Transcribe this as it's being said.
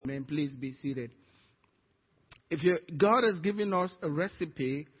and please be seated. God has given us a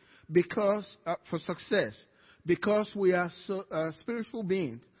recipe because for success, because we are spiritual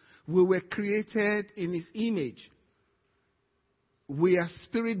beings. We were created in His image. We are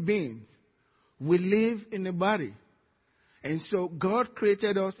spirit beings. We live in a body. And so God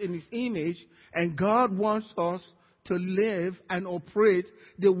created us in His image, and God wants us to live and operate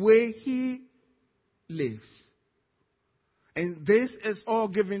the way He lives. And this is all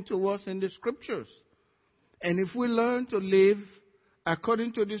given to us in the Scriptures. And if we learn to live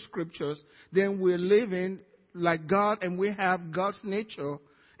according to the Scriptures, then we're living like God, and we have God's nature,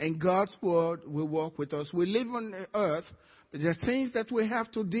 and God's Word will walk with us. We live on the earth. There are things that we have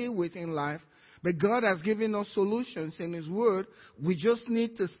to deal with in life, but God has given us solutions in His Word. We just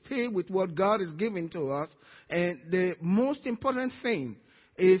need to stay with what God is giving to us. And the most important thing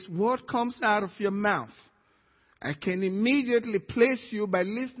is what comes out of your mouth. I can immediately place you by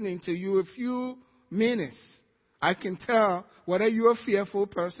listening to you a few minutes. I can tell whether you're a fearful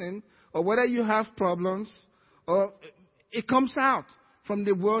person or whether you have problems, or it comes out from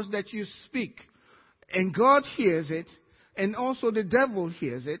the words that you speak. And God hears it, and also the devil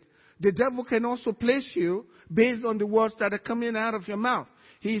hears it. The devil can also place you based on the words that are coming out of your mouth.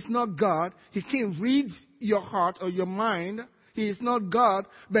 He is not God. He can't read your heart or your mind. He is not God.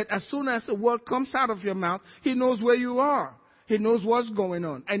 But as soon as a word comes out of your mouth, He knows where you are. He knows what's going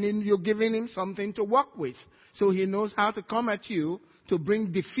on. And then you're giving Him something to work with. So He knows how to come at you to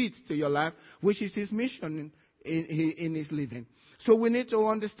bring defeat to your life, which is His mission in His living. So we need to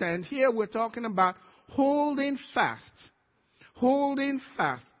understand, here we're talking about holding fast. Holding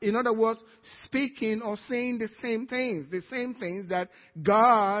fast. In other words, speaking or saying the same things that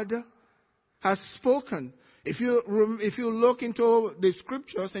God has spoken. If you look into the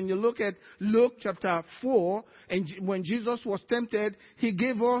Scriptures and you look at Luke chapter 4, and when Jesus was tempted, He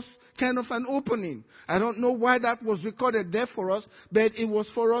gave us kind of an opening. I don't know why that was recorded there for us, but it was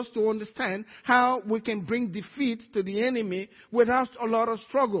for us to understand how we can bring defeat to the enemy without a lot of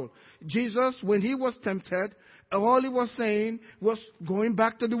struggle. Jesus, when He was tempted, all He was saying was going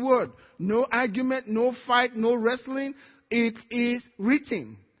back to the Word. No argument, no fight, no wrestling. It is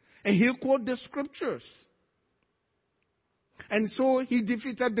written. And He quoted the Scriptures. And so He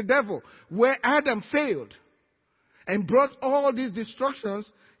defeated the devil. Where Adam failed and brought all these destructions,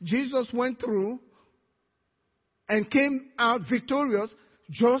 Jesus went through and came out victorious,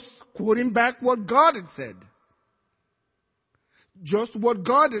 just quoting back what God had said. Just what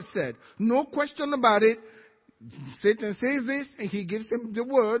God had said. No question about it. Satan says this, and he gives him the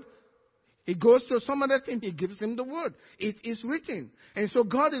word. He goes to some other thing, he gives him the word. It is written. And so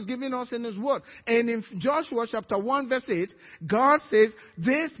God is giving us in His word. And in Joshua chapter 1 verse 8, God says,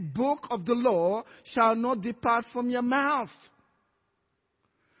 this book of the law shall not depart from your mouth.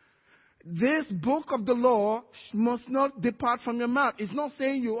 This book of the law must not depart from your mouth. It's not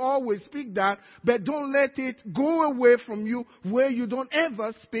saying you always speak that, but don't let it go away from you where you don't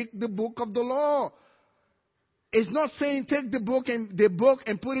ever speak the book of the law. It's not saying take the book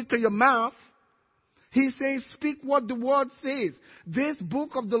and put it to your mouth. He says speak what the word says. This book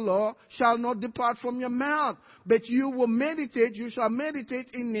of the law shall not depart from your mouth, but you shall meditate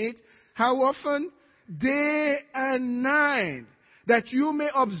in it. How often? Day and night, that you may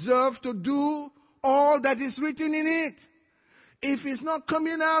observe to do all that is written in it. If it's not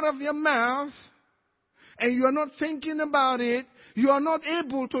coming out of your mouth and you are not thinking about it, you are not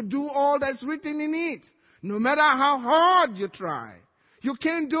able to do all that's written in it. No matter how hard you try, you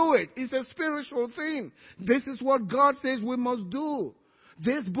can't do it. It's a spiritual thing. This is what God says we must do.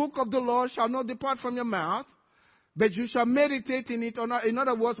 This book of the law shall not depart from your mouth, but you shall meditate in it. In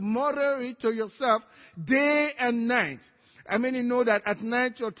other words, mutter it to yourself day and night. I mean, you know that at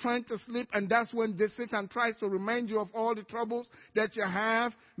night you're trying to sleep, and that's when the Satan tries to remind you of all the troubles that you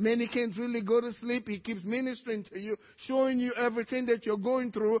have. Many can't really go to sleep. He keeps ministering to you, showing you everything that you're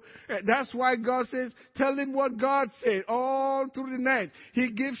going through. That's why God says, tell him what God said all through the night.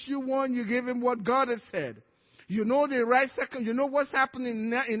 He gives you one, you give him what God has said. You know the right second, you know what's happening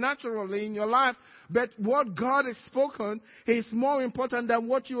naturally in your life, but what God has spoken is more important than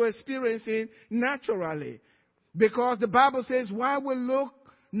what you're experiencing naturally. Because the Bible says, why we look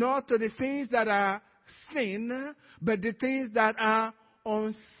not to the things that are sin, but the things that are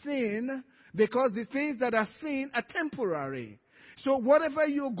unseen, because the things that are seen are temporary. So whatever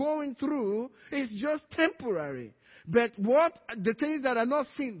you're going through is just temporary. But the things that are not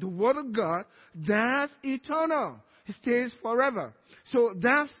seen, the Word of God, that's eternal. It stays forever. So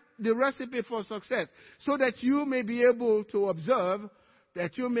that's the recipe for success. So that you may be able to observe,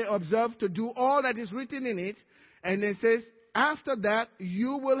 to do all that is written in it. And it says, after that,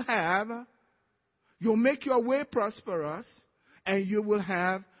 you'll make your way prosperous, and you will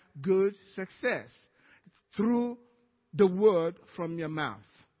have good success through the word from your mouth.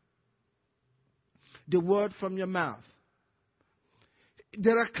 The word from your mouth.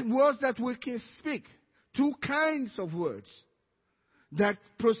 There are words that we can speak. Two kinds of words that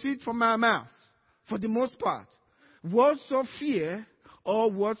proceed from our mouth, for the most part. Words of fear or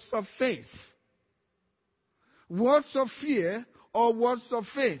words of faith. Words of fear or words of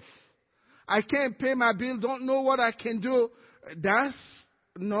faith. I can't pay my bill, don't know what I can do. That's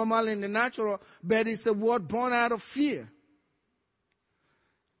normal in the natural, but it's a word born out of fear.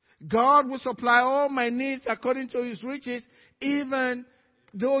 God will supply all my needs according to His riches, even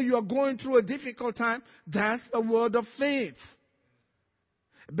though you are going through a difficult time. That's a word of faith.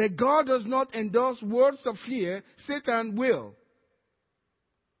 But God does not endorse words of fear. Satan will.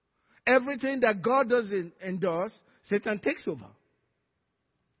 Everything that God doesn't endorse, Satan takes over.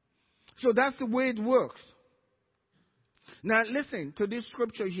 So that's the way it works. Now listen to this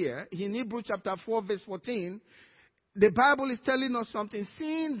scripture here. In Hebrews chapter 4 verse 14, the Bible is telling us something.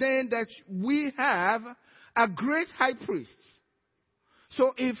 Seeing then that we have a great high priest.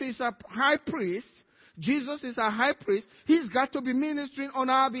 So if he's a high priest, Jesus is a high priest, he's got to be ministering on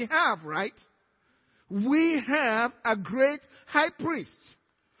our behalf, right? We have a great high priest.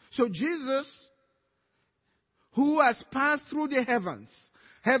 So Jesus, who has passed through the heavens,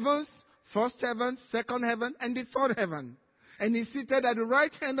 first heaven, second heaven, and the third heaven, and he's seated at the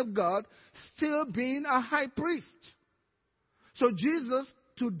right hand of God, still being a high priest. So Jesus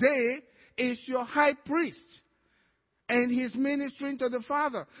today is your high priest. And he's ministering to the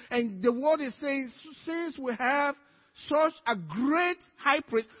Father. And the word is saying, since we have such a great high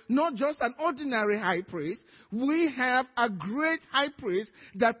priest, not just an ordinary high priest, we have a great high priest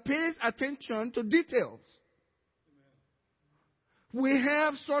that pays attention to details. We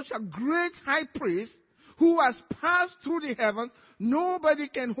have such a great high priest who has passed through the heavens. Nobody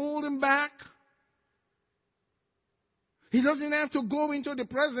can hold him back. He doesn't have to go into the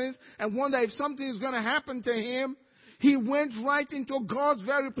presence and wonder if something is going to happen to him. He went right into God's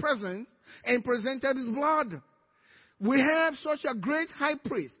very presence and presented his blood. We have such a great high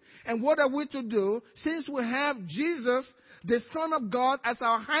priest. And what are we to do? Since we have Jesus, the Son of God, as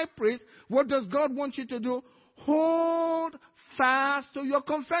our high priest, what does God want you to do? Hold fast to your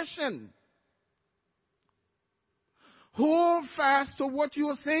confession. Hold fast to what you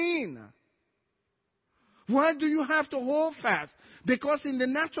are saying. Why do you have to hold fast? Because in the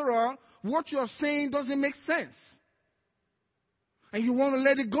natural, what you're saying doesn't make sense. And you want to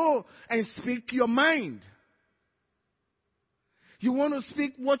let it go and speak your mind. You want to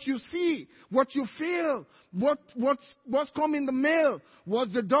speak what you see, what you feel, what's come in the mail,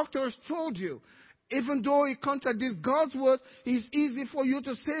 what the doctors told you. Even though it contradicts God's word, it's easy for you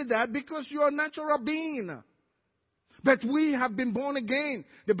to say that because you're a natural being. But we have been born again.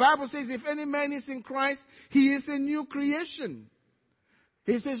 The Bible says if any man is in Christ, he is a new creation.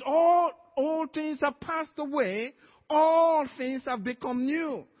 He says all things have passed away. All things have become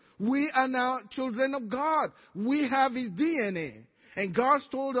new. We are now children of God. We have His DNA. And God's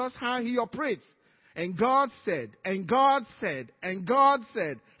told us how He operates. And God said, and God said, and God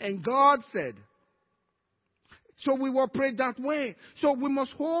said, and God said. So we operate that way. So we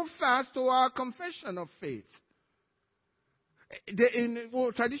must hold fast to our confession of faith. In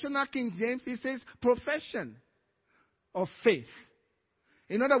traditional King James, he says profession of faith.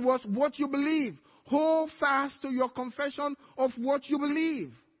 In other words, what you believe. Hold fast to your confession of what you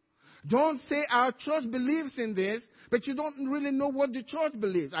believe. Don't say our church believes in this, but you don't really know what the church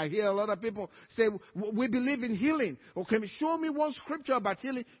believes. I hear a lot of people say, we believe in healing. Okay, show me one scripture about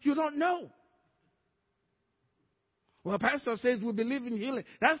healing. You don't know. Well, pastor says we believe in healing.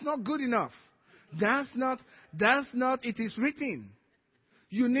 That's not good enough. That's not, it is written.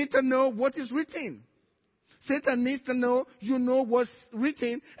 You need to know what is written. Satan needs to know you know what's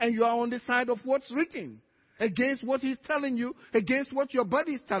written and you are on the side of what's written. Against what he's telling you, against what your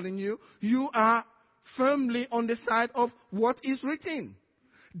body is telling you, you are firmly on the side of what is written.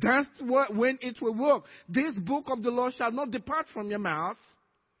 That's when it will work. This book of the law shall not depart from your mouth.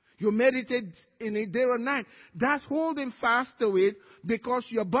 You meditate in it day or night. That's holding fast to it because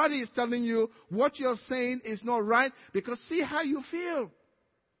your body is telling you what you're saying is not right because see how you feel.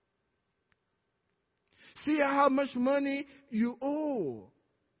 See how much money you owe.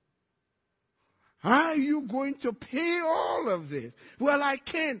 How are you going to pay all of this? Well, I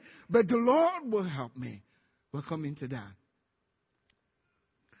can, but the Lord will help me. We'll come into that.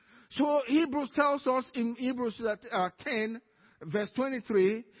 So Hebrews tells us in Hebrews 10, verse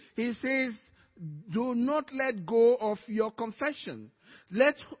 23, he says, do not let go of your confession.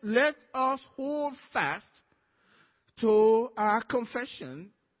 Let us hold fast to our confession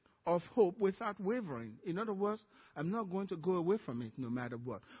of hope without wavering. In other words, I'm not going to go away from it no matter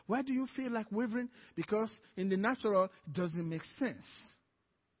what. Why do you feel like wavering? Because in the natural, it doesn't make sense.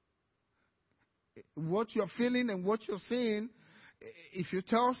 What you're feeling and what you're saying, if you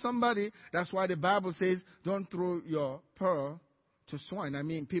tell somebody, that's why the Bible says, don't throw your pearl to swine. I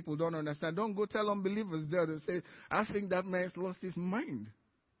mean, people don't understand. Don't go tell unbelievers there to say, I think that man's lost his mind.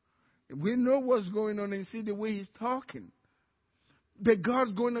 We know what's going on and see the way he's talking. But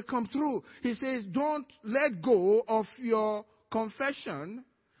God's going to come through. He says, don't let go of your confession.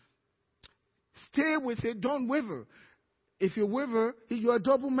 Stay with it. Don't waver. If you waver, you're a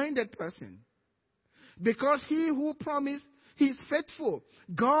double-minded person. Because he who promised, he's faithful.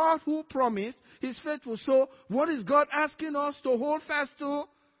 God who promised, he's faithful. So what is God asking us to hold fast to?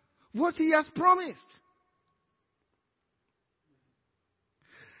 What he has promised.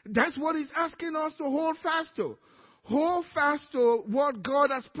 That's what he's asking us to hold fast to. Hold fast to what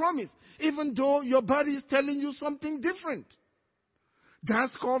God has promised, even though your body is telling you something different.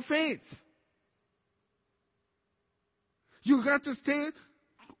 That's called faith. You got to stay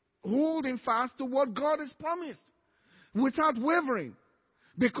holding fast to what God has promised without wavering,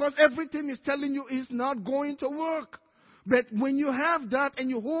 because everything is telling you it's not going to work. But when you have that and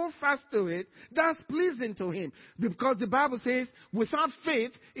you hold fast to it, that's pleasing to him. Because the Bible says, without faith,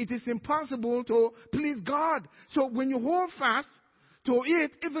 it is impossible to please God. So when you hold fast to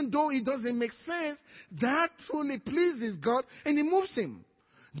it, even though it doesn't make sense, that truly pleases God and it moves him.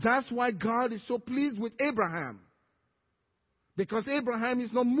 That's why God is so pleased with Abraham. Because Abraham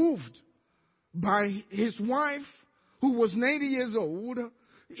is not moved by his wife, who was 90 years old.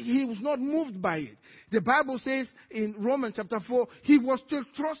 He was not moved by it. The Bible says in Romans chapter 4, he was still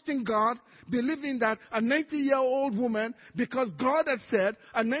trusting God, believing that a 90-year-old woman, because God had said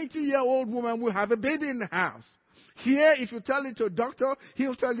a 90-year-old woman will have a baby in the house. Here, if you tell it to a doctor,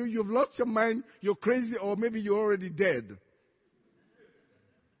 he'll tell you you've lost your mind, you're crazy, or maybe you're already dead.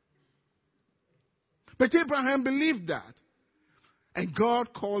 But Abraham believed that. And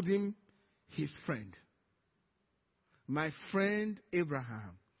God called him his friend. My friend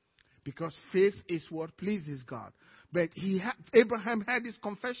Abraham. Because faith is what pleases God. But Abraham had his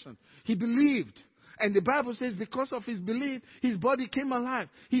confession. He believed. And the Bible says because of his belief, his body came alive.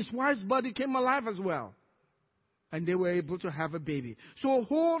 His wife's body came alive as well. And they were able to have a baby. So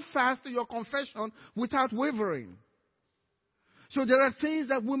hold fast to your confession without wavering. So there are things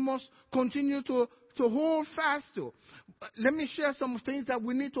that we must continue to hold fast to. Let me share some things that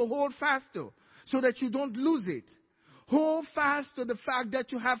we need to hold fast to so that you don't lose it. Hold fast to the fact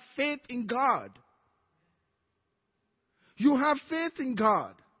that you have faith in God. You have faith in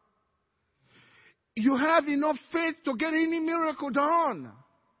God. You have enough faith to get any miracle done.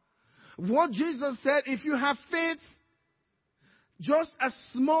 What Jesus said, if you have faith just as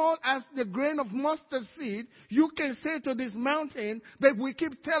small as the grain of mustard seed, you can say to this mountain, but we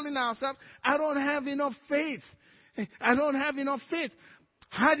keep telling ourselves, I don't have enough faith. I don't have enough faith.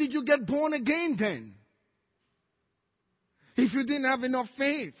 How did you get born again then? If you didn't have enough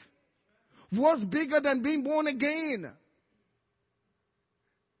faith. What's bigger than being born again?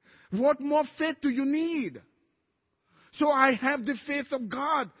 What more faith do you need? So I have the faith of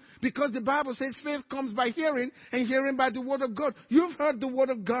God. Because the Bible says faith comes by hearing, and hearing by the word of God. You've heard the word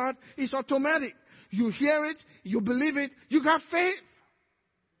of God. It's automatic. You hear it, you believe it, you got faith.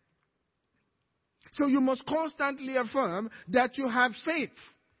 So you must constantly affirm that you have faith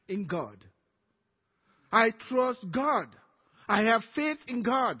in God. I trust God. I have faith in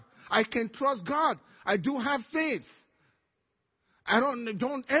God. I can trust God. I do have faith.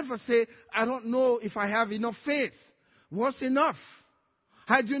 Don't ever say, I don't know if I have enough faith. What's enough?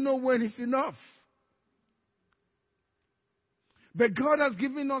 How do you know when it's enough? But God has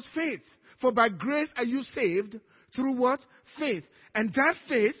given us faith. For by grace are you saved through what? Faith. And that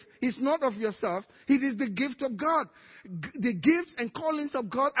faith is not of yourself. It is the gift of God. The gifts and callings of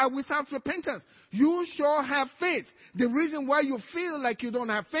God are without repentance. You sure have faith. The reason why you feel like you don't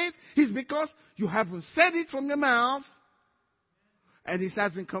have faith is because you haven't said it from your mouth and it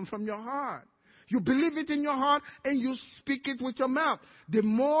hasn't come from your heart. You believe it in your heart and you speak it with your mouth. The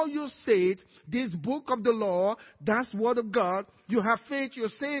more you say it, this book of the law, that's word of God, you have faith, you're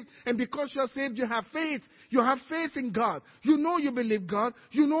saved. And because you're saved, you have faith. You have faith in God. You know you believe God.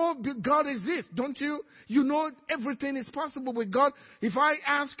 You know God exists, don't you? You know everything is possible with God. If I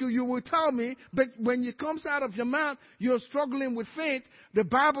ask you, you will tell me. But when it comes out of your mouth, you're struggling with faith. The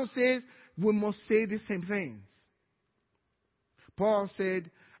Bible says we must say the same things. Paul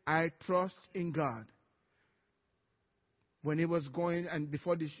said, I trust in God. When he was going and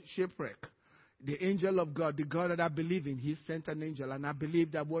before the shipwreck, the angel of God, the God that I believe in, he sent an angel. And I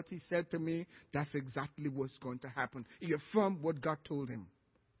believe that what he said to me, that's exactly what's going to happen. He affirmed what God told him.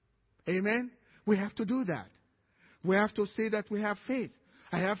 Amen? We have to do that. We have to say that we have faith.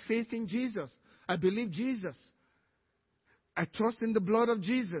 I have faith in Jesus. I believe Jesus. I trust in the blood of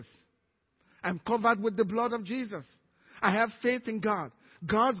Jesus. I'm covered with the blood of Jesus. I have faith in God.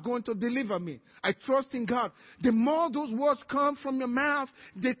 God's going to deliver me. I trust in God. The more those words come from your mouth,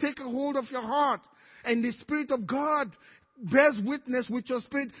 they take a hold of your heart. And the Spirit of God bears witness with your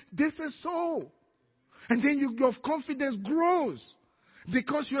spirit. This is so. And then your confidence grows.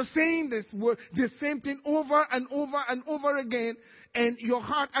 Because you're saying this word, the same thing over and over and over again. And your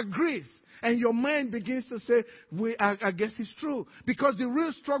heart agrees. And your mind begins to say, I guess it's true. Because the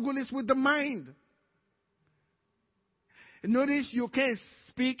real struggle is with the mind. Notice you can't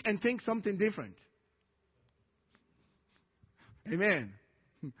speak and think something different. Amen.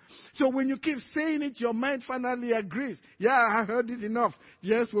 So when you keep saying it, your mind finally agrees. Yeah, I heard it enough.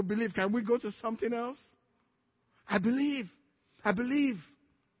 Yes, we believe. Can we go to something else? I believe. I believe.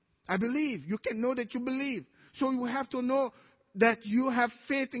 I believe. You can know that you believe. So you have to know that you have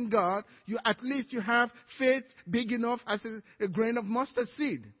faith in God. At least you have faith big enough as a grain of mustard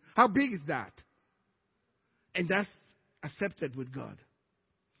seed. How big is that? And that's accepted with God.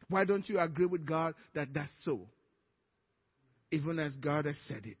 Why don't you agree with God that that's so? Even as God has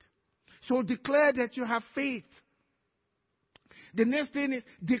said it. So declare that you have faith. The next thing is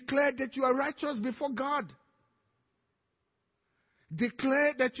declare that you are righteous before God.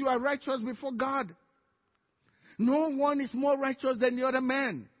 Declare that you are righteous before God. No one is more righteous than the other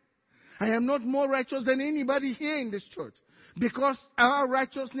man. I am not more righteous than anybody here in this church. Because our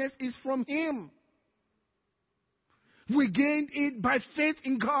righteousness is from Him. We gained it by faith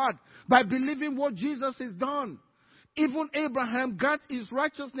in God. By believing what Jesus has done. Even Abraham got his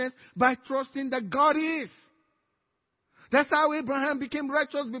righteousness by trusting that God is. That's how Abraham became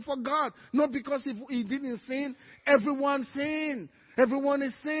righteous before God. Not because he didn't sin. Everyone sinned. Everyone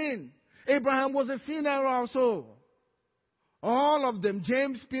is sin. Abraham was a sinner also. All of them,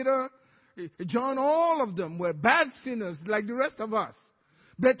 James, Peter, John, all of them were bad sinners like the rest of us.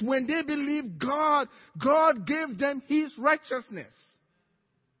 But when they believed God, God gave them His righteousness.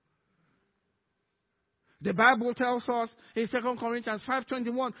 The Bible tells us in 2 Corinthians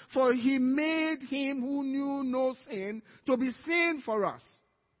 5:21, for He made Him who knew no sin to be sin for us.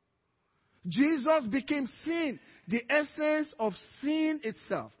 Jesus became sin, the essence of sin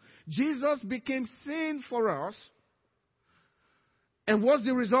itself. Jesus became sin for us. And what's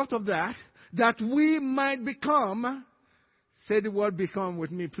the result of that? That we might become, say the word become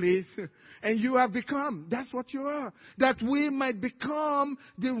with me, please. And you have become. That's what you are. That we might become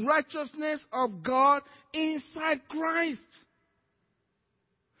the righteousness of God inside Christ.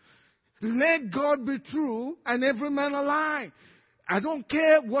 Let God be true and every man a lie. I don't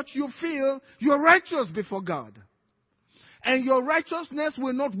care what you feel. You're righteous before God. And your righteousness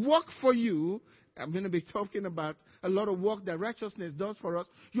will not work for you. I'm going to be talking about a lot of work that righteousness does for us.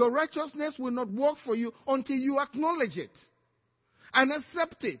 Your righteousness will not work for you until you acknowledge it. And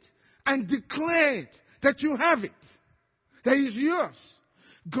accept it. And declare it. That you have it. That is yours.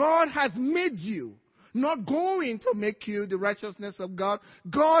 God has made you. Not going to make you the righteousness of God.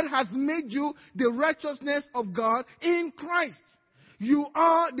 God has made you the righteousness of God in Christ. You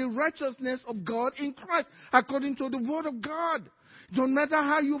are the righteousness of God in Christ. According to the Word of God. Don't matter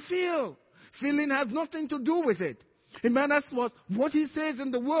how you feel. Feeling has nothing to do with it. It matters what He says in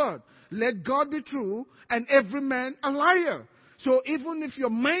the Word. Let God be true and every man a liar. So even if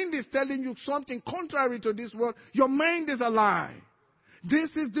your mind is telling you something contrary to this word, your mind is a lie. This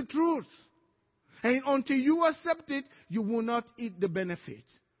is the truth. And until you accept it, you will not eat the benefit.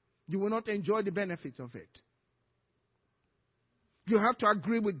 You will not enjoy the benefits of it. You have to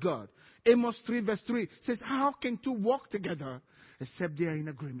agree with God. Amos 3 verse 3 says, how can two walk together except they are in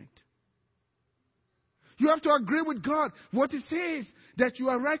agreement? You have to agree with God. What He says, that you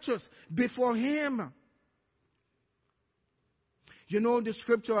are righteous before Him. You know the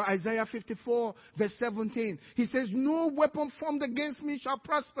scripture, Isaiah 54 verse 17. He says, no weapon formed against me shall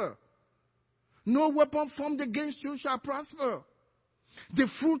prosper. No weapon formed against you shall prosper. The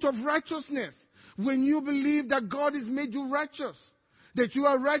fruit of righteousness. When you believe that God has made you righteous. That you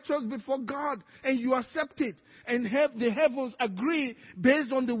are righteous before God. And you accept it. And the heavens agree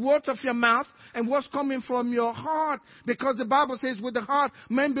based on the words of your mouth. And what's coming from your heart. Because the Bible says with the heart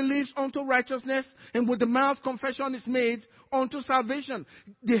man believes unto righteousness. And with the mouth confession is made unto salvation.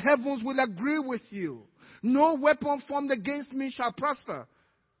 The heavens will agree with you. No weapon formed against me shall prosper.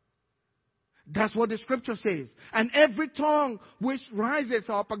 That's what the scripture says. And every tongue which rises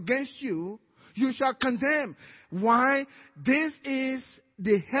up against you, you shall condemn. Why? This is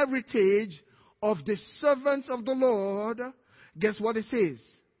the heritage of the servants of the Lord. Guess what it says?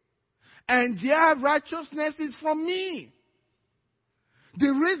 And their righteousness is from me. The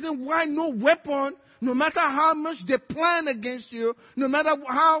reason why no weapon, no matter how much they plan against you, no matter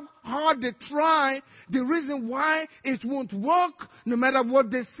how hard they try, the reason why it won't work, no matter what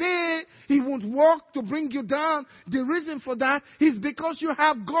they say, it won't work to bring you down, the reason for that is because you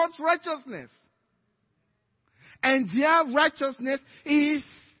have God's righteousness. And their righteousness is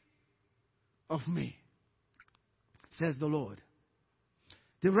of me, says the Lord.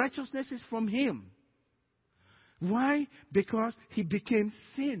 The righteousness is from Him. Why? Because He became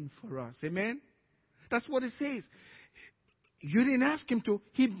sin for us. Amen? That's what it says. You didn't ask Him to.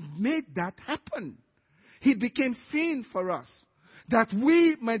 He made that happen. He became sin for us, that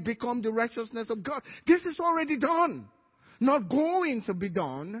we might become the righteousness of God. This is already done. Not going to be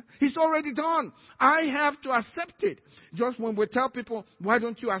done. It's already done. I have to accept it. Just when we tell people, why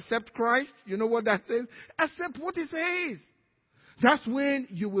don't you accept Christ? You know what that says? Accept what He says. That's when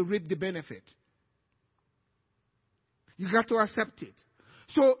you will reap the benefit. You got to accept it.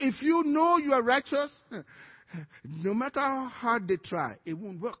 So if you know you are righteous, no matter how hard they try, it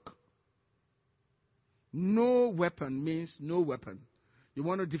won't work. No weapon means no weapon. You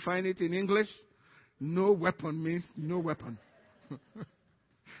want to define it in English? No weapon means no weapon.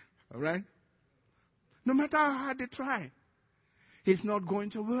 All right? No matter how hard they try, it's not going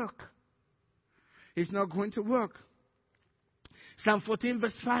to work. It's not going to work. Psalm 14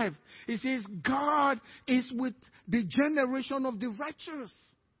 verse 5, it says, God is with the generation of the righteous.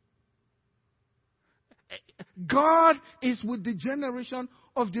 God is with the generation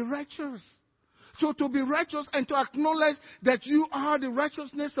of the righteous. So to be righteous and to acknowledge that you are the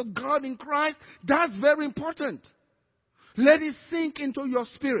righteousness of God in Christ, that's very important. Let it sink into your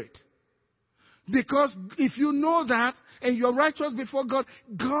spirit. Because if you know that and you're righteous before God,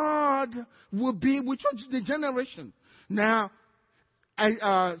 God will be with the generation. Now,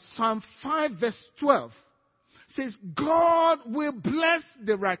 Psalm 5 verse 12 says, God will bless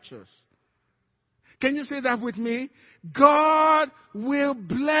the righteous. Can you say that with me? God will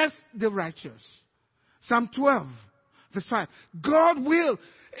bless the righteous. Psalm 12 verse 5. God will.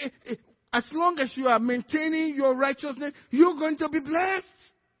 As long as you are maintaining your righteousness, you're going to be blessed.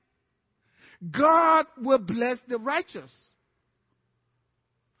 God will bless the righteous.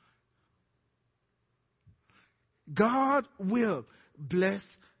 God will bless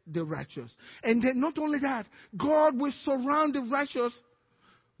the righteous. And then not only that, God will surround the righteous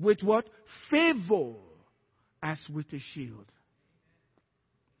with what? Favor as with a shield.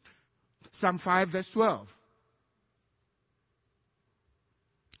 Psalm 5 verse 12.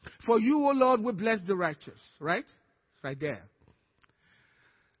 For you, O Lord, will bless the righteous. Right? Right there.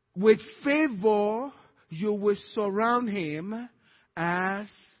 With favor, you will surround him as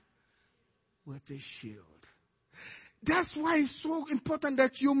with a shield. That's why it's so important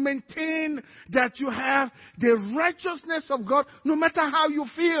that you maintain that you have the righteousness of God no matter how you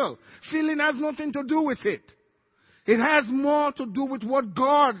feel. Feeling has nothing to do with it. It has more to do with what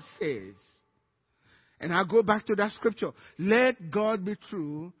God says. And I'll go back to that scripture. Let God be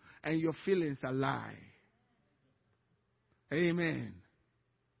true and your feelings a lie. Amen.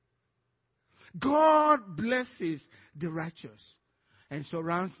 God blesses the righteous and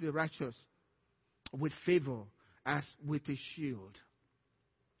surrounds the righteous with favor as with a shield.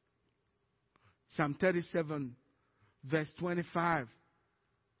 Psalm 37 verse 25.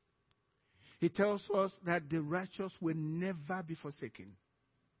 He tells us that the righteous will never be forsaken.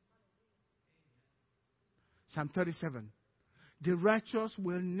 Psalm 37. The righteous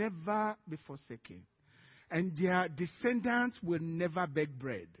will never be forsaken. And their descendants will never beg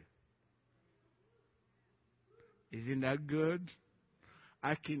bread. Isn't that good?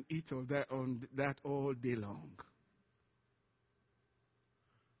 I can eat all that on that all day long.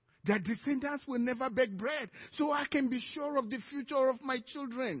 Their descendants will never beg bread. So I can be sure of the future of my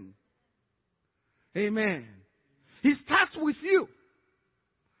children. Amen. He starts with you.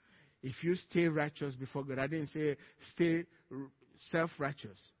 If you stay righteous before God, I didn't say stay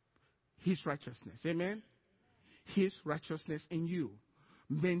self-righteous. His righteousness. Amen. His righteousness in you.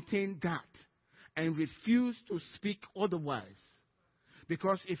 Maintain that. And refuse to speak otherwise.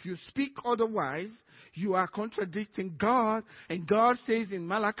 Because if you speak otherwise, you are contradicting God. And God says in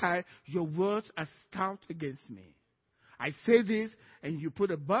Malachi, your words are stout against me. I say this, and you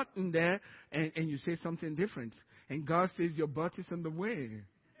put a but in there, and you say something different. And God says your but is in the way.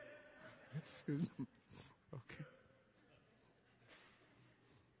 Okay.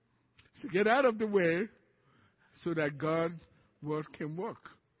 So get out of the way so that God's word can work.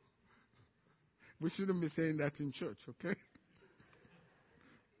 We shouldn't be saying that in church, okay?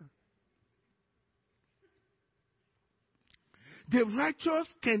 The righteous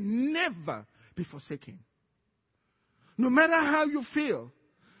can never be forsaken. No matter how you feel,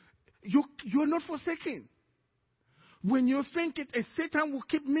 you're not forsaken. When you think Satan will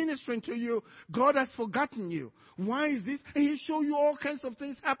keep ministering to you, God has forgotten you. Why is this? And he'll show you all kinds of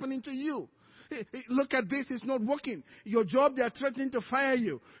things happening to you. Look at this, it's not working. Your job, they are threatening to fire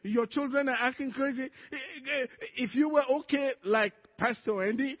you. Your children are acting crazy. If you were okay like Pastor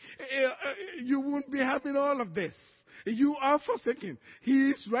Andy, you wouldn't be having all of this. You are forsaken. He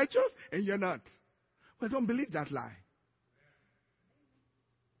is righteous and you're not. Well, don't believe that lie.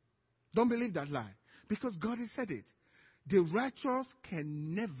 Don't believe that lie. Because God has said it. The righteous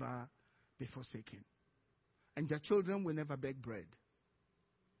can never be forsaken. And their children will never beg bread.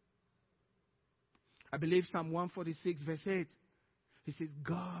 I believe Psalm 146 verse 8. He says,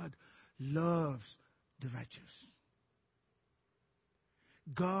 God loves the righteous.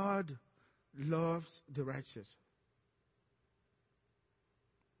 God loves the righteous.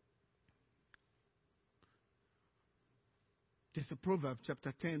 There's a Proverbs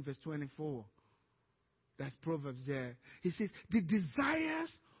chapter 10 verse 24. That's Proverbs there. He says, the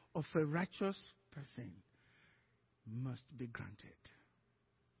desires of a righteous person must be granted.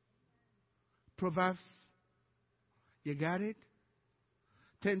 Proverbs, you got it?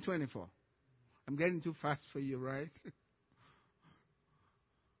 10:24. I'm getting too fast for you, right?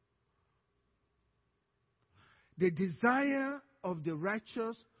 The desire of the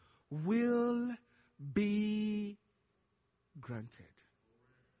righteous will be granted.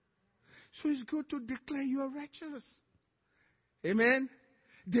 So it's good to declare you are righteous. Amen?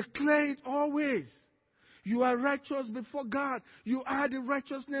 Declare it always. You are righteous before God. You are the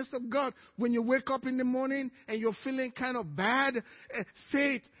righteousness of God. When you wake up in the morning and you're feeling kind of bad,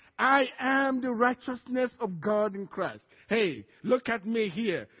 say it. I am the righteousness of God in Christ. Hey, look at me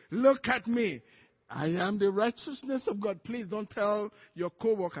here. Look at me. I am the righteousness of God. Please don't tell your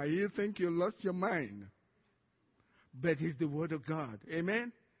coworker you think you lost your mind. But He's the Word of God.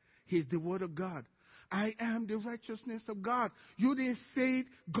 Amen? He's the Word of God. I am the righteousness of God. You didn't say it.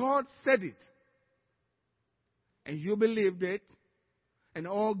 God said it. And you believed it. And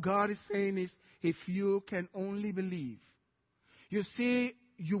all God is saying is, if you can only believe. You see,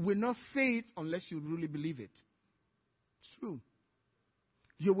 you will not say it unless you really believe it. It's true.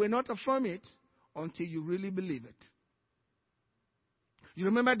 You will not affirm it until you really believe it. You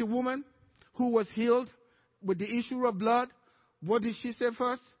remember the woman who was healed with the issue of blood? What did she say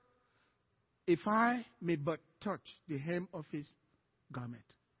first? If I may but touch the hem of His garment.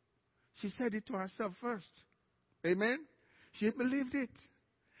 She said it to herself first. Amen? She believed it.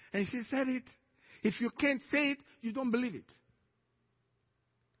 And she said it. If you can't say it, you don't believe it.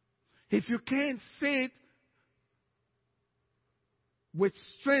 If you can't say it with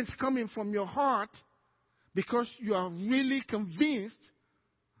strength coming from your heart because you are really convinced,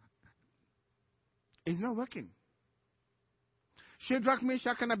 it's not working. Shadrach,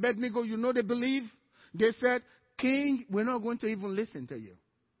 Meshach, and Abednego, you know they believe. They said, King, we're not going to even listen to you.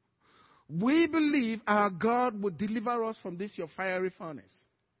 We believe our God will deliver us from this your fiery furnace.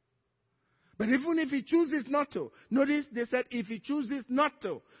 But even if He chooses not to, notice they said if He chooses not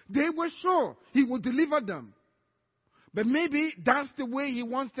to, they were sure He will deliver them. But maybe that's the way He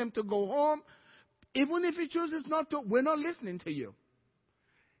wants them to go home. Even if He chooses not to, we're not listening to you.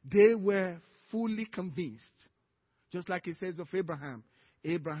 They were fully convinced. Just like it says of Abraham.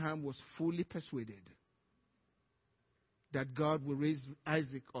 Abraham was fully persuaded that God will raise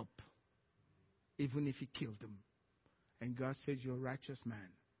Isaac up, even if He killed him. And God said, you're a righteous man.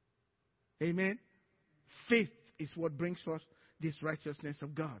 Amen? Faith is what brings us this righteousness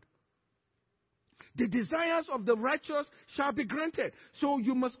of God. The desires of the righteous shall be granted. So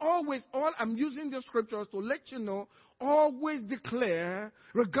you must always, I'm using the scriptures to let you know, always declare,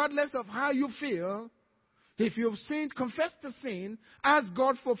 regardless of how you feel, if you've sinned, confess the sin, ask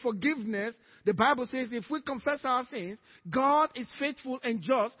God for forgiveness. The Bible says if we confess our sins, God is faithful and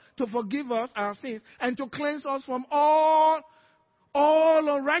just to forgive us our sins and to cleanse us from all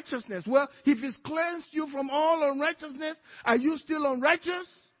unrighteousness. Well, if He's cleansed you from all unrighteousness, are you still unrighteous?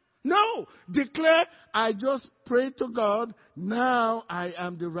 No. Declare, I just prayed to God, now I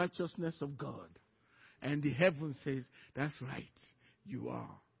am the righteousness of God. And the heaven says, that's right, you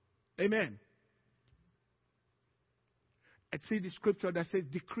are. Amen. I see the scripture that says,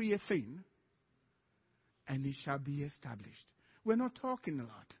 decree a thing, and it shall be established. We're not talking a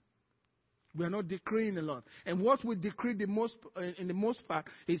lot. We are not decreeing a lot. And what we decree in the most part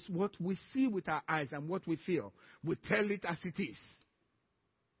is what we see with our eyes and what we feel. We tell it as it is.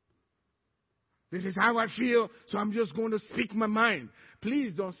 This is how I feel, so I'm just going to speak my mind.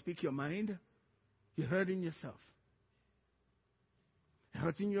 Please don't speak your mind. You're hurting yourself. You're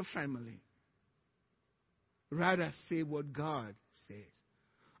hurting your family. Rather say what God says.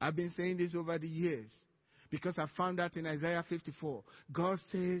 I've been saying this over the years because I found out in Isaiah 54. God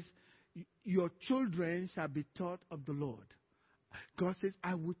says, your children shall be taught of the Lord. God says,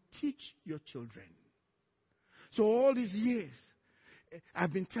 I will teach your children. So all these years,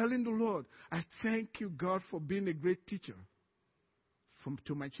 I've been telling the Lord, I thank you, God, for being a great teacher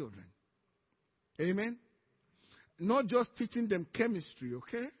to my children. Amen? Not just teaching them chemistry,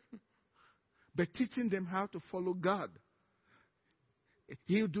 okay? But teaching them how to follow God.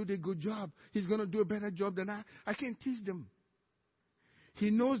 He'll do the good job. He's going to do a better job than I. I can teach them. He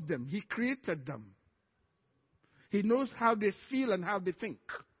knows them. He created them. He knows how they feel and how they think.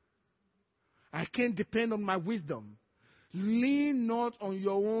 I can't depend on my wisdom. Lean not on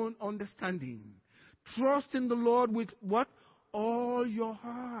your own understanding. Trust in the Lord with what? All your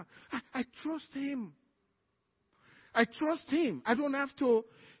heart. I trust Him. I trust Him. I don't have to.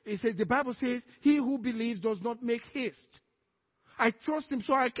 It says, the Bible says, he who believes does not make haste. I trust Him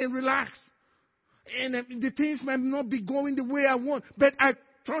so I can relax. And the things might not be going the way I want, but I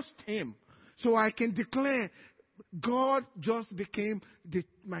trust Him so I can declare God just became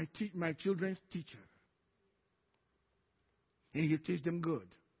my children's teacher. And He teach them good.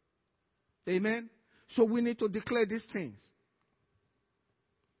 Amen? So we need to declare these things.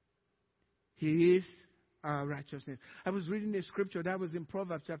 He is our righteousness. I was reading a scripture that was in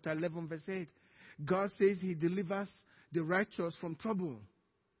Proverbs chapter 11 verse 8. God says He delivers the righteous from trouble.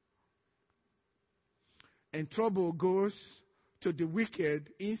 And trouble goes to the wicked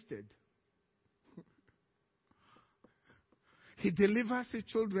instead. He delivers His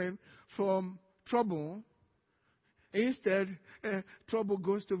children from trouble. Instead, trouble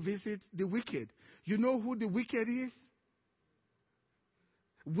goes to visit the wicked. You know who the wicked is?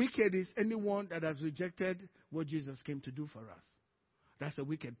 Wicked is anyone that has rejected what Jesus came to do for us. That's a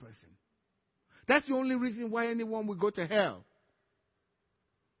wicked person. That's the only reason why anyone will go to hell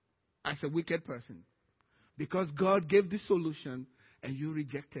as a wicked person. Because God gave the solution and you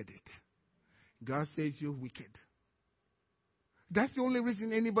rejected it. God says you're wicked. That's the only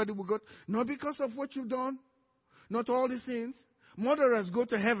reason anybody will go. Not because of what you've done. Not all the sins. Murderers go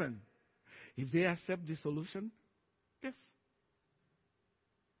to heaven. If they accept the solution, yes.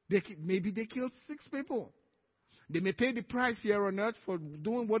 Maybe they killed 6 people. They may pay the price here on earth for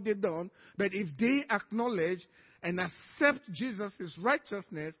doing what they've done. But if they acknowledge and accept Jesus'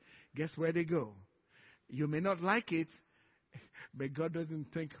 righteousness, guess where they go? You may not like it, but God doesn't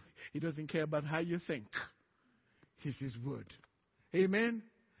think, He doesn't care about how you think. It's His word. Amen?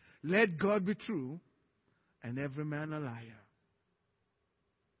 Let God be true and every man a liar.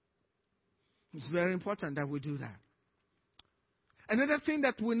 It's very important that we do that. Another thing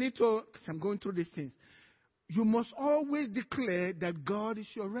that we need to, because I'm going through these things, you must always declare that God is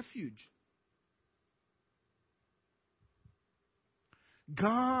your refuge.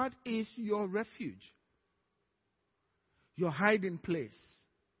 God is your refuge. Your hiding place.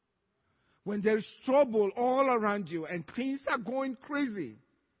 When there is trouble all around you and things are going crazy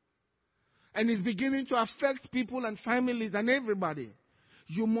and it's beginning to affect people and families and everybody,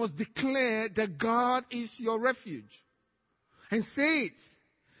 you must declare that God is your refuge. And say it.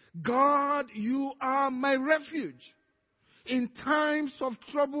 God, you are my refuge. In times of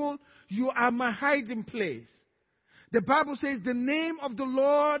trouble, you are my hiding place. The Bible says the name of the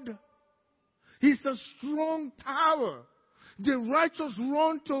Lord is a strong tower. The righteous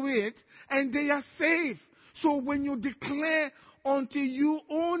run to it and they are safe. So when you declare until you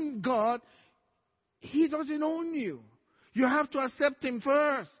own God, He doesn't own you. You have to accept Him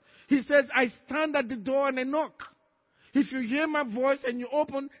first. He says, I stand at the door and I knock. If you hear my voice and you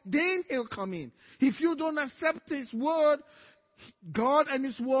open, then He'll come in. If you don't accept His word, God and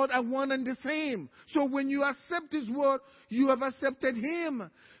His word are one and the same. So when you accept His word, you have accepted Him.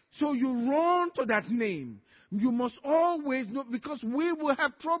 So you run to that name. You must always know, because we will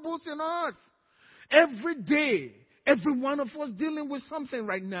have troubles in earth. Every day, every one of us dealing with something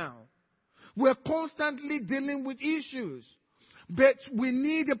right now. We're constantly dealing with issues. But we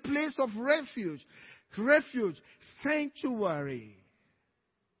need a place of refuge. Refuge, sanctuary.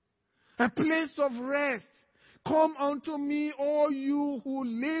 A place of rest. Come unto me, all you who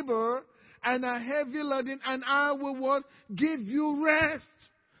labor and are heavy laden, and I will what? Give you rest.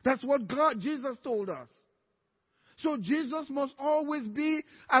 That's what Jesus told us. So Jesus must always be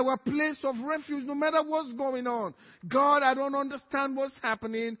our place of refuge no matter what's going on. God, I don't understand what's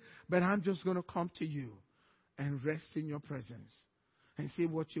happening, but I'm just going to come to you and rest in your presence and see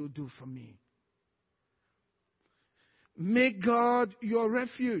what you'll do for me. Make God your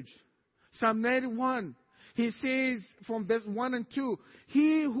refuge. Psalm 91, he says from verse 1 and 2,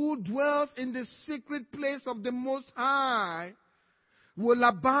 he who dwells in the secret place of the Most High will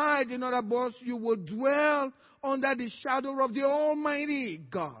abide. In other words, you will dwell under the shadow of the Almighty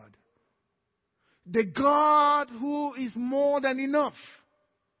God. The God who is more than enough.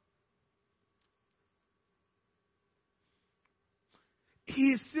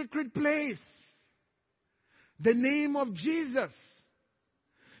 His secret place. The name of Jesus.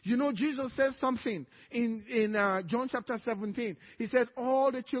 You know, Jesus says something in John chapter 17. He said,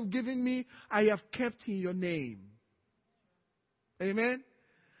 all that you've given me, I have kept in your name. Amen?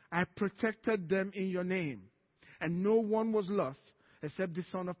 I protected them in your name. And no one was lost except the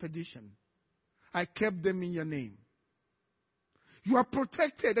son of perdition. I kept them in your name. You are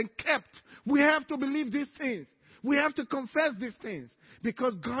protected and kept. We have to believe these things. We have to confess these things.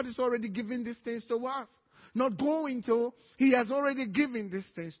 Because God is already giving these things to us. Not going to. He has already given these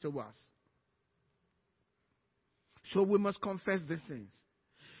things to us. So we must confess these things.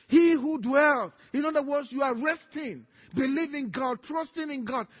 He who dwells. In other words, you are resting, believing God, trusting in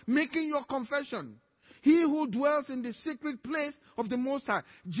God, making your confession. He who dwells in the secret place of the Most High.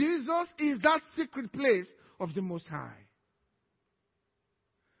 Jesus is that secret place of the Most High.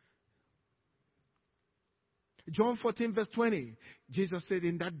 John 14 verse 20. Jesus said,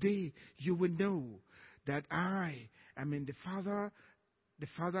 in that day you will know that I am in the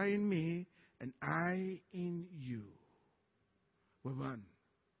Father in me, and I in you. We're one.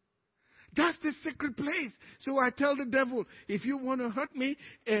 That's the secret place. So I tell the devil, if you want to hurt me,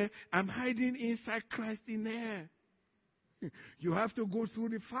 I'm hiding inside Christ in there. You have to go through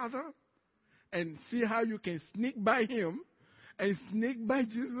the Father and see how you can sneak by him and sneak by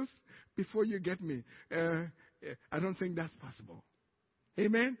Jesus before you get me. I don't think that's possible.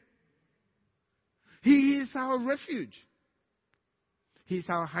 Amen? He is our refuge. He is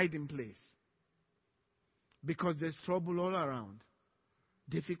our hiding place. Because there's trouble all around.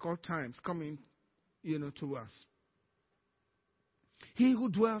 Difficult times coming, to us. He who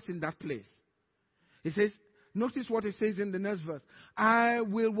dwells in that place. He says, notice what it says in the next verse. I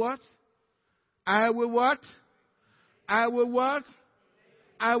will what? I will what? I will what?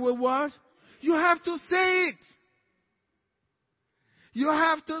 I will what? You have to say it. You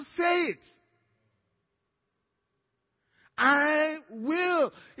have to say it. I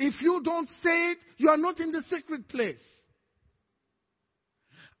will. If you don't say it, you are not in the secret place.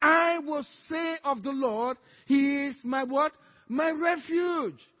 I will say of the Lord, He is my what? My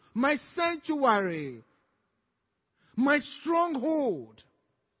refuge, my sanctuary, my stronghold.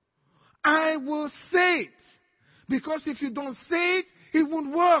 I will say it. Because if you don't say it, it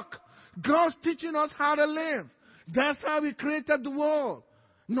won't work. God's teaching us how to live. That's how He created the world.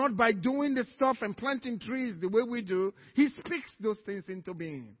 Not by doing the stuff and planting trees the way we do. He speaks those things into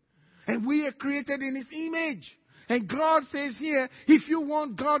being. And we are created in His image. And God says here, if you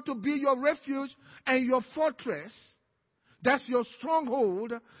want God to be your refuge and your fortress, that's your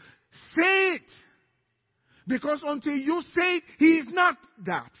stronghold, say it. Because until you say it, He is not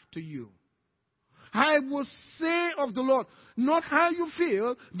that to you. I will say of the Lord, not how you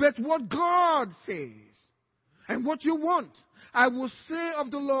feel, but what God says. And what you want. I will say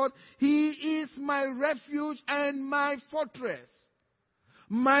of the Lord, He is my refuge and my fortress.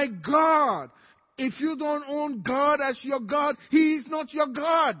 My God. If you don't own God as your God, He is not your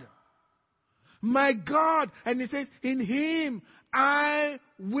God. My God. And He says, in Him I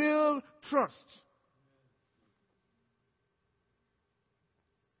will trust.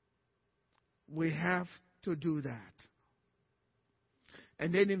 We have to do that.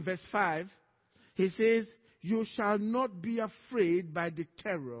 And then in verse 5, He says, you shall not be afraid by the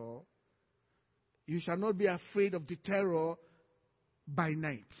terror. You shall not be afraid of the terror by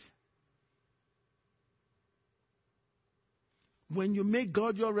night. When you make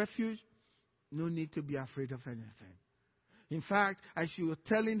God your refuge, no need to be afraid of anything. In fact, as you are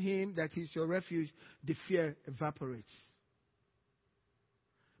telling Him that He's your refuge, the fear evaporates.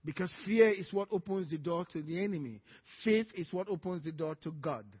 Because fear is what opens the door to the enemy. Faith is what opens the door to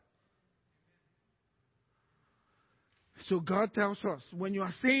God. So God tells us, when you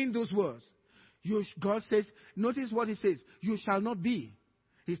are saying those words, God says, notice what He says, you shall not be.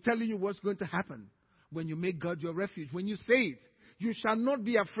 He's telling you what's going to happen when you make God your refuge. When you say it, you shall not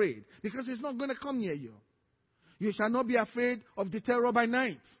be afraid, because it's not going to come near you. You shall not be afraid of the terror by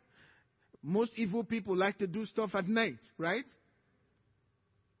night. Most evil people like to do stuff at night, right?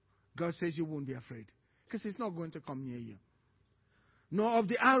 God says you won't be afraid because it's not going to come near you. Nor of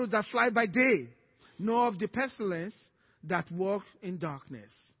the arrows that fly by day, nor of the pestilence that walks in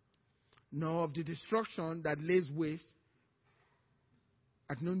darkness, nor of the destruction that lays waste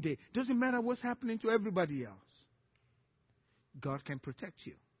at noonday. Doesn't matter what's happening to everybody else. God can protect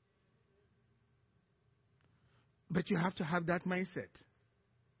you. But you have to have that mindset.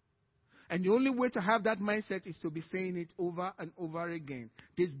 And the only way to have that mindset is to be saying it over and over again.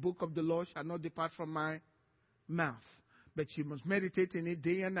 This book of the law shall not depart from my mouth. But you must meditate in it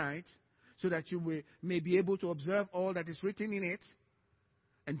day and night so that you may be able to observe all that is written in it.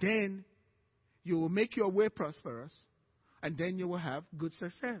 And then you will make your way prosperous. And then you will have good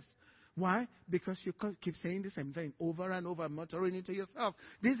success. Why? Because you keep saying the same thing over and over, muttering it to yourself.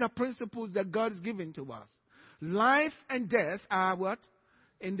 These are principles that God has given to us. Life and death are what?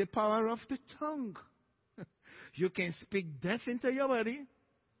 In the power of the tongue. You can speak death into your body,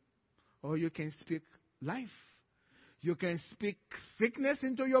 or you can speak life. You can speak sickness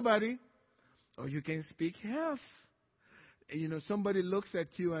into your body, or you can speak health. You know, somebody looks at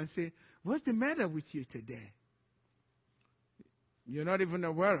you and say, "What's the matter with you today?" You're not even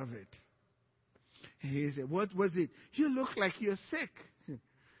aware of it. He said, "What was it? You look like you're sick."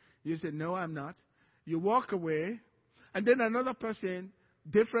 You said, "No, I'm not." You walk away, and then another person,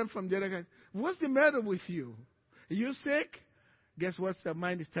 different from the other guy, "What's the matter with you? Are you sick?" Guess what the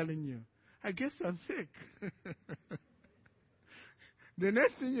mind is telling you? "I guess I'm sick." The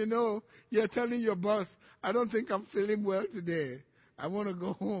next thing you know, you're telling your boss, "I don't think I'm feeling well today. I want to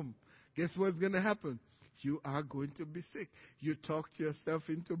go home." Guess what's going to happen? You are going to be sick. You talked yourself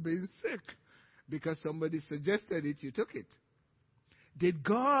into being sick because somebody suggested it, you took it. Did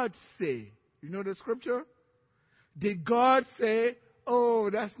God say, you know the scripture? Did God say,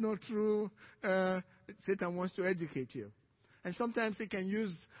 "Oh, that's not true"? Satan wants to educate you. And sometimes he can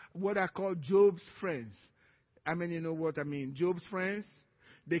use what I call Job's friends. I mean, you know what I mean. Job's friends,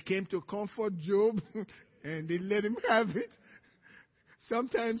 they came to comfort Job and they let him have it.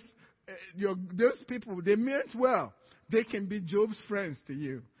 Sometimes those people, they meant well. They can be Job's friends to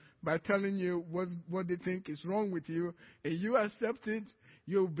you by telling you what they think is wrong with you, and you accept it,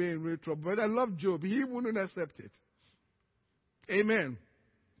 you'll be in real trouble. But I love Job. He wouldn't accept it. Amen.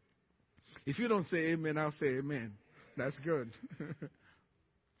 If you don't say amen, I'll say amen. That's good.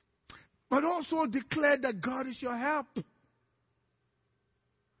 But also declare that God is your help.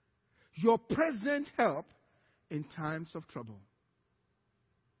 Your present help in times of trouble.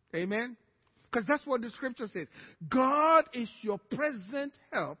 Amen? Because that's what the scripture says. God is your present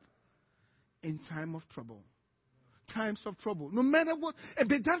help in time of trouble. Times of trouble. No matter what.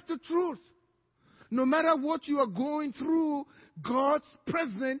 But that's the truth. No matter what you are going through, God's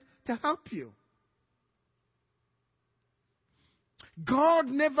present to help you. God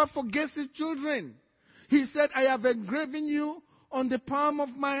never forgets his children. He said, "I have engraven you on the palm of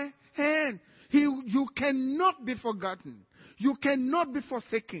my hand." You cannot be forgotten. You cannot be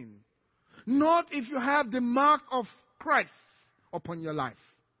forsaken. Not if you have the mark of Christ upon your life.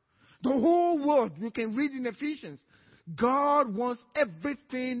 The whole world, you can read in Ephesians, God wants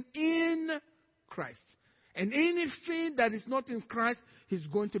everything in Christ. And anything that is not in Christ is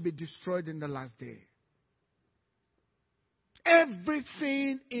going to be destroyed in the last day.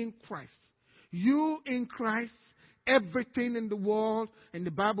 Everything in Christ. You in Christ, everything in the world, and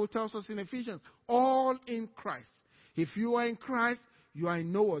the Bible tells us in Ephesians, all in Christ. If you are in Christ, you are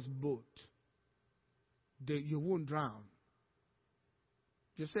in Noah's boat. You won't drown.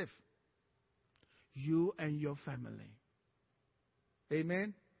 Joseph, you and your family.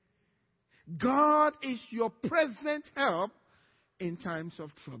 Amen? God is your present help in times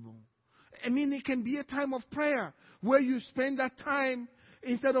of trouble. I mean, it can be a time of prayer where you spend that time,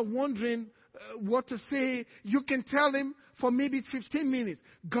 instead of wondering what to say, you can tell him for maybe 15 minutes,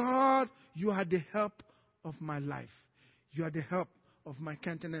 "God, you are the help of my life. You are the help of my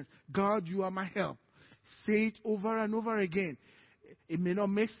countenance. God, you are my help." Say it over and over again. It may not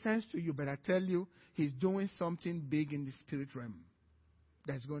make sense to you, but I tell you, he's doing something big in the spirit realm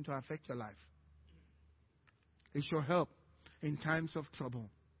that's going to affect your life. It's your help in times of trouble.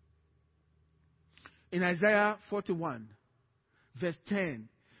 In Isaiah 41, verse 10,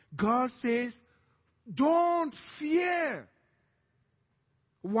 God says, "Don't fear."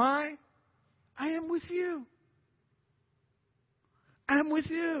 Why? I am with you. I am with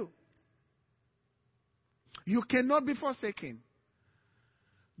you. You cannot be forsaken.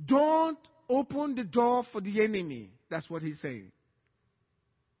 Don't open the door for the enemy. That's what he's saying.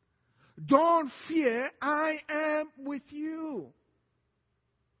 Don't fear. I am with you.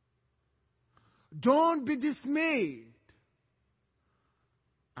 Don't be dismayed.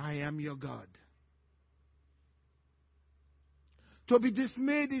 I am your God. To be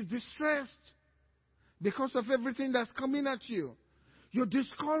dismayed is distressed because of everything that's coming at you. You're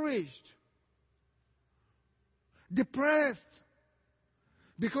discouraged, depressed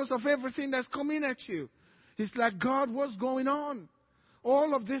because of everything that's coming at you. It's like, God, what's going on?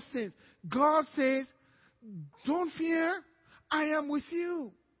 All of these things. God says, don't fear. I am with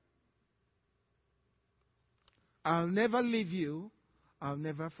you. I'll never leave you. I'll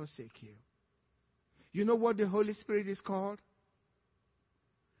never forsake you. You know what the Holy Spirit is called?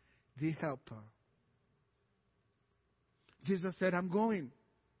 The Helper. Jesus said, I'm going.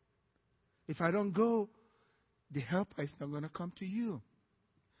 If I don't go, the Helper is not going to come to you.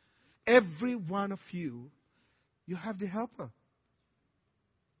 Every one of you, you have the Helper.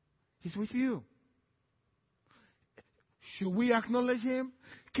 He's with you. Should we acknowledge Him?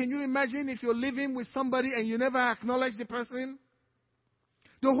 Can you imagine if you're living with somebody and you never acknowledge the person?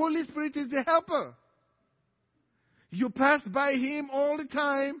 The Holy Spirit is the Helper. You pass by Him all the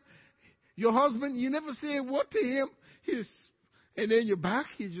time. Your husband, you never say a word to him. And then you're back,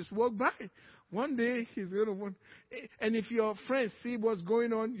 he just walk by. One day, he's going to want. And if your friends see what's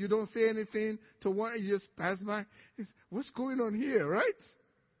going on, you don't say anything to one, you just pass by. What's going on here, right?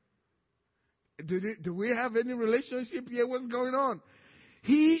 Do we have any relationship here? What's going on?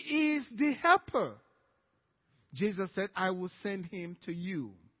 He is the Helper. Jesus said, I will send Him to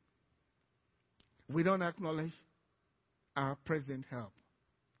you. We don't acknowledge our present help.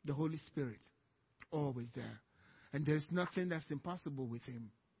 The Holy Spirit, always there. And there's nothing that's impossible with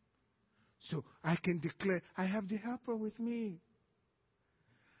Him. So I can declare, I have the Helper with me.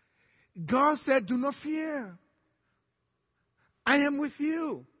 God said, do not fear. I am with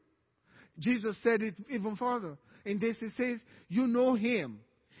you. Jesus said it even further. In this He says, you know Him.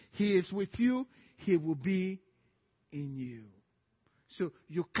 He is with you. He will be in you. So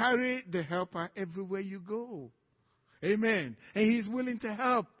you carry the Helper everywhere you go. Amen. And He's willing to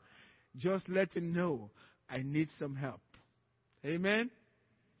help. Just let Him know, I need some help. Amen.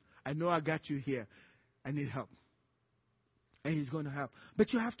 I know I got you here. I need help. And He's going to help.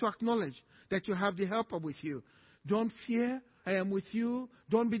 But you have to acknowledge that you have the Helper with you. Don't fear. I am with you.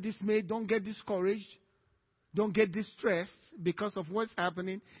 Don't be dismayed. Don't get discouraged. Don't get distressed because of what's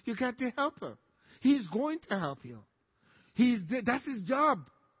happening. You got the Helper. He's going to help you. He's there. That's His job.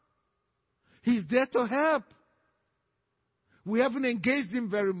 He's there to help. We haven't engaged Him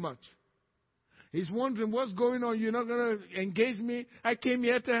very much. He's wondering, what's going on? You're not going to engage me? I came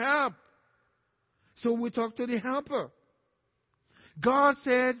here to help. So we talk to the Helper. God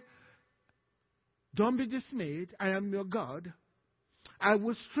said, don't be dismayed. I am your God. I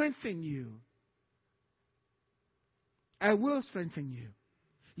will strengthen you. I will strengthen you.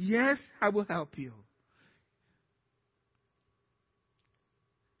 Yes, I will help you.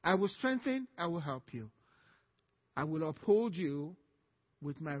 I will strengthen, I will help you. I will uphold you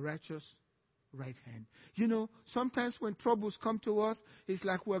with my righteous right hand. You know, sometimes when troubles come to us, it's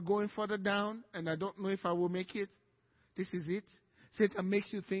like we're going further down and I don't know if I will make it. This is it. Satan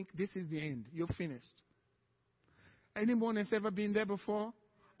makes you think this is the end. You're finished. Anyone has ever been there before?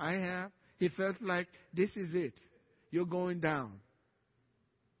 I have. He felt like this is it. You're going down.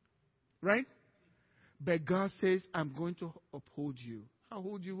 Right? But God says, I'm going to uphold you. I'll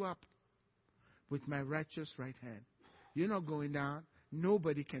hold you up with my righteous right hand. You're not going down.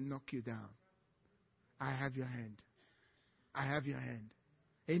 Nobody can knock you down. I have your hand. I have your hand.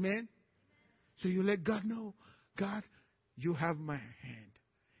 Amen? So you let God know, God, you have my hand.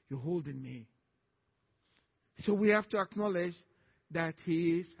 You're holding me. So we have to acknowledge that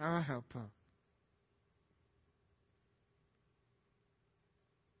He is our helper.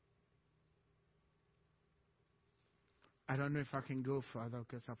 I don't know if I can go further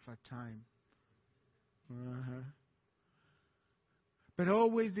because of our time. But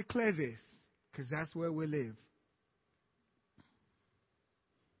always declare this, because that's where we live.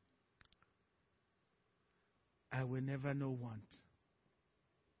 I will never know want.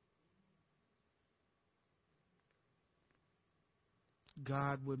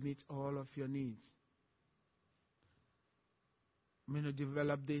 God will meet all of your needs. I'm going to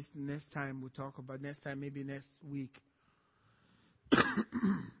develop this next time. We'll talk about next time, maybe next week.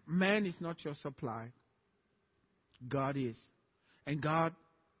 Man is not your supply. God is.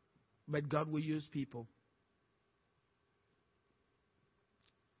 But God will use people.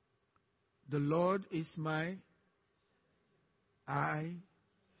 The Lord is I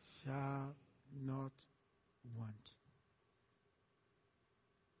shall not want.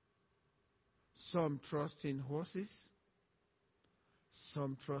 Some trust in horses.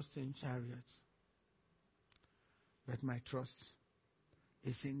 Some trust in chariots. But my trust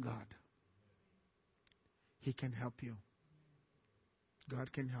is in God. He can help you.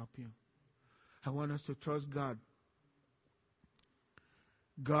 God can help you. I want us to trust God.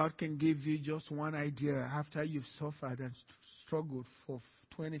 God can give you just one idea after you've suffered and struggled for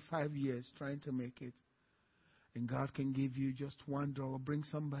 25 years trying to make it. And God can give you just one door, bring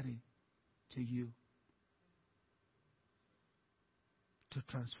somebody to you to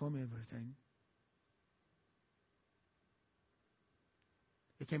transform everything.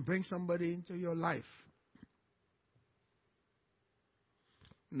 It can bring somebody into your life.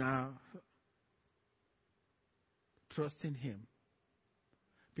 Now, trust in Him,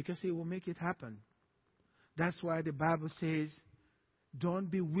 because He will make it happen. That's why the Bible says, don't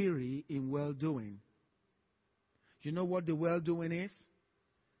be weary in well-doing. You know what the well-doing is?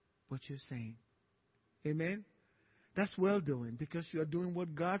 What you're saying. Amen? That's well-doing, because you're doing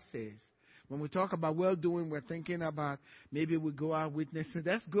what God says. When we talk about well-doing, we're thinking about maybe we go out witnessing.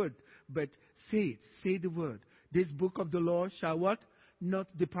 That's good. But say it. Say the word. This book of the law shall what?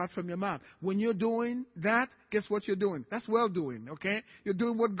 Not depart from your mouth. When you're doing that, guess what you're doing? That's well-doing, okay? You're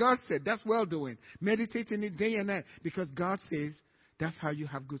doing what God said. That's well-doing. Meditate in it day and night, because God says that's how you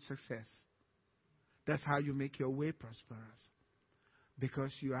have good success. That's how you make your way prosperous.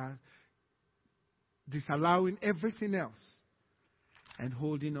 Because you are disallowing everything else and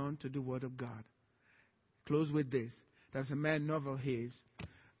holding on to the Word of God. Close with this. There's a man, Novel Hayes,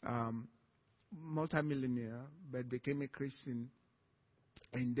 multimillionaire, but became a Christian.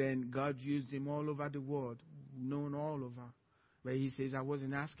 And then God used him all over the world, known all over. But he says, I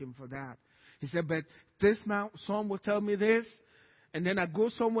wasn't asking for that. He said, but this man, some will tell me this, and then I go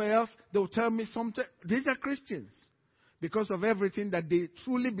somewhere else, they'll tell me something. These are Christians, because of everything that they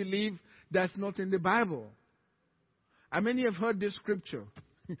truly believe that's not in the Bible. How many have heard this scripture?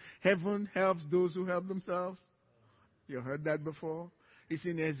 Heaven helps those who help themselves. You heard that before? It's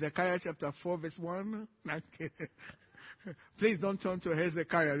in Hezekiah chapter 4, verse 1. Please don't turn to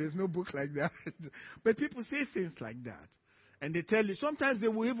Hezekiah. There's no book like that. But people say things like that. And they tell you, sometimes they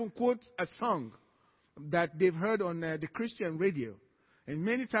will even quote a song that they've heard on the Christian radio. And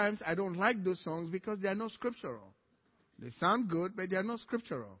many times I don't like those songs because they are not scriptural. They sound good, but they are not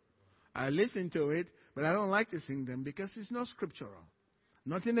scriptural. I listen to it, but I don't like to sing them because it's not scriptural.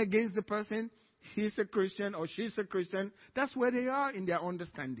 Nothing against the person. He's a Christian or she's a Christian. That's where they are in their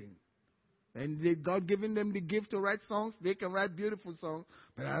understanding. And God giving them the gift to write songs. They can write beautiful songs.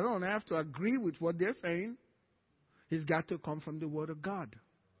 But I don't have to agree with what they're saying. It's got to come from the Word of God.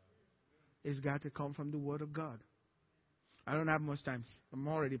 It's got to come from the Word of God. I don't have much time. I'm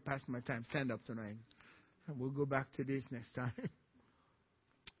already past my time. Stand up tonight. We'll go back to this next time.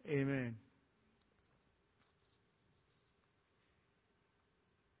 Amen.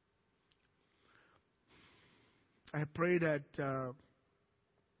 I pray that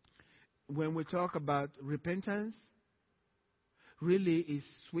when we talk about repentance, really is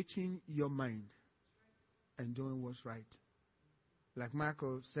switching your mind and doing what's right. Like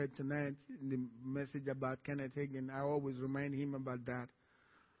Marco said tonight in the message about Kenneth Hagin, I always remind him about that.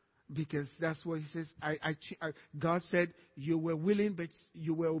 Because that's what he says. God said, you were willing, but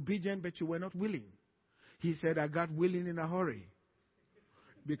you were obedient, but you were not willing. He said, I got willing in a hurry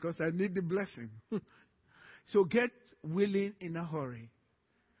because I need the blessing. So get willing in a hurry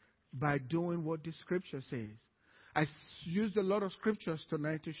by doing what the scripture says. I used a lot of scriptures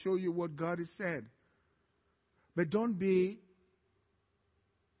tonight to show you what God has said. But don't be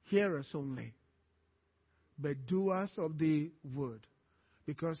hearers only, but doers of the word.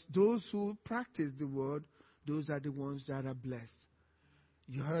 Because those who practice the word, those are the ones that are blessed.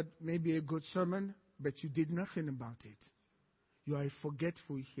 You heard maybe a good sermon, but you did nothing about it. You are a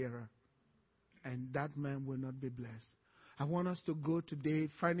forgetful hearer, and that man will not be blessed. I want us to go today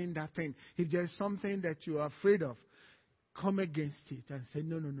finding that thing. If there's something that you are afraid of, come against it and say,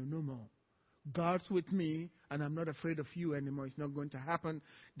 no more. God's with me, and I'm not afraid of you anymore. It's not going to happen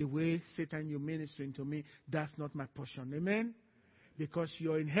the way Satan, you're ministering to me. That's not my portion. Amen? Because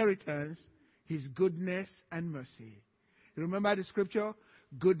your inheritance is goodness and mercy. Remember the scripture?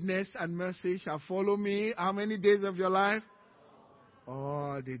 Goodness and mercy shall follow me. How many days of your life?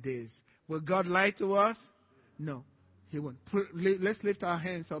 All the days. Will God lie to us? No, He won't. Let's lift our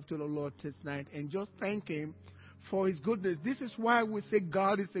hands up to the Lord tonight and just thank Him for His goodness. This is why we say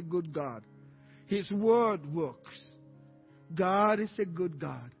God is a good God. His word works. God is a good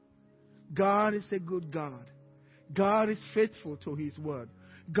God. God is a good God. God is faithful to His word.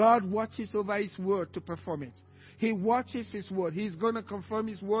 God watches over His word to perform it. He watches His word. He's going to confirm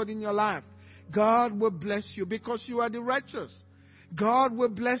His word in your life. God will bless you because you are the righteous. God will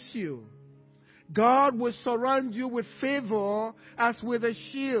bless you. God will surround you with favor as with a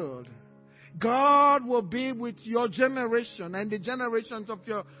shield. God will be with your generation and the generations of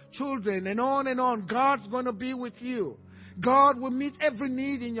your children and on and on. God's going to be with you. God will meet every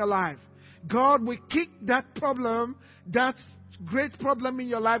need in your life. God will kick that problem, that great problem in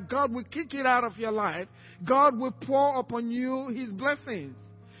your life. God will kick it out of your life. God will pour upon you His blessings.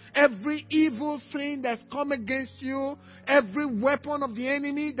 Every evil thing that's come against you, every weapon of the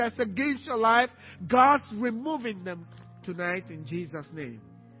enemy that's against your life, God's removing them tonight in Jesus' name.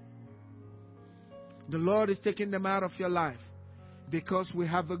 The Lord is taking them out of your life because we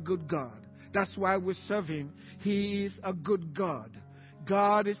have a good God. That's why we serve Him. He is a good God.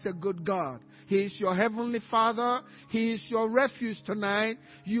 God is a good God. He is your heavenly Father. He is your refuge tonight.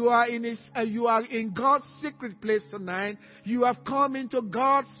 You are in God's secret place tonight. You have come into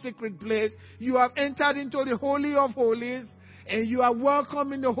God's secret place. You have entered into the Holy of Holies. And you are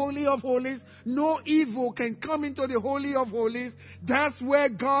welcome in the Holy of Holies. No evil can come into the Holy of Holies. That's where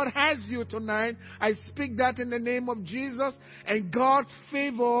God has you tonight. I speak that in the name of Jesus. And God's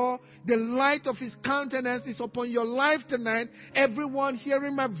favor, the light of His countenance is upon your life tonight. Everyone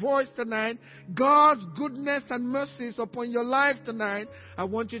hearing my voice tonight, God's goodness and mercy is upon your life tonight. I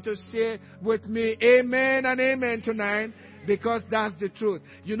want you to say with me, amen and amen tonight, because that's the truth.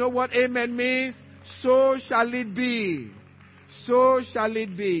 You know what amen means? So shall it be. So shall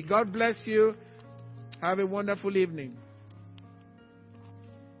it be. God bless you. Have a wonderful evening.